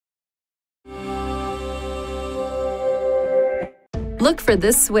Look for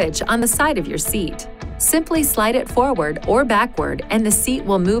this switch on the side of your seat. Simply slide it forward or backward and the seat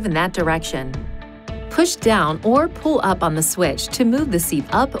will move in that direction. Push down or pull up on the switch to move the seat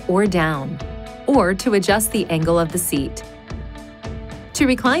up or down, or to adjust the angle of the seat. To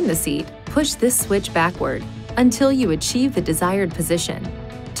recline the seat, push this switch backward until you achieve the desired position.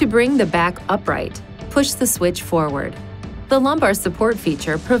 To bring the back upright, push the switch forward. The lumbar support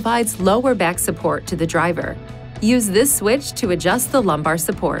feature provides lower back support to the driver. Use this switch to adjust the lumbar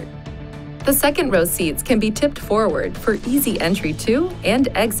support. The second row seats can be tipped forward for easy entry to and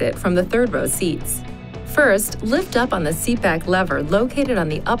exit from the third row seats. First, lift up on the seatback lever located on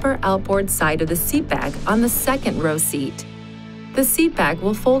the upper outboard side of the seatback on the second row seat. The seatback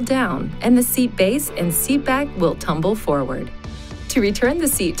will fold down and the seat base and seatback will tumble forward. To return the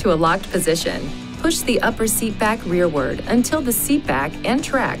seat to a locked position, push the upper seatback rearward until the seatback and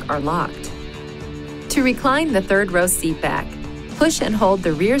track are locked. To recline the third row seatback, push and hold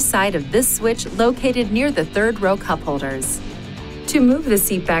the rear side of this switch located near the third row cup holders. To move the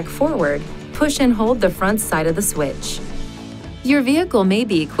seatback forward, push and hold the front side of the switch. Your vehicle may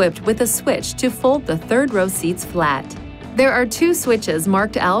be equipped with a switch to fold the third row seats flat. There are two switches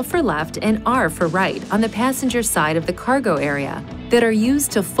marked L for left and R for right on the passenger side of the cargo area that are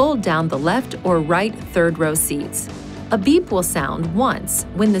used to fold down the left or right third row seats. A beep will sound once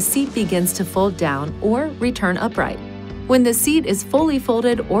when the seat begins to fold down or return upright. When the seat is fully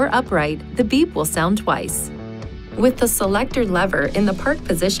folded or upright, the beep will sound twice. With the selector lever in the park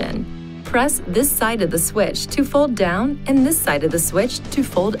position, press this side of the switch to fold down and this side of the switch to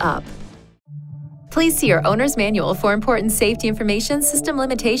fold up. Please see your owner's manual for important safety information, system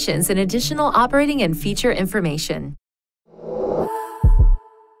limitations, and additional operating and feature information.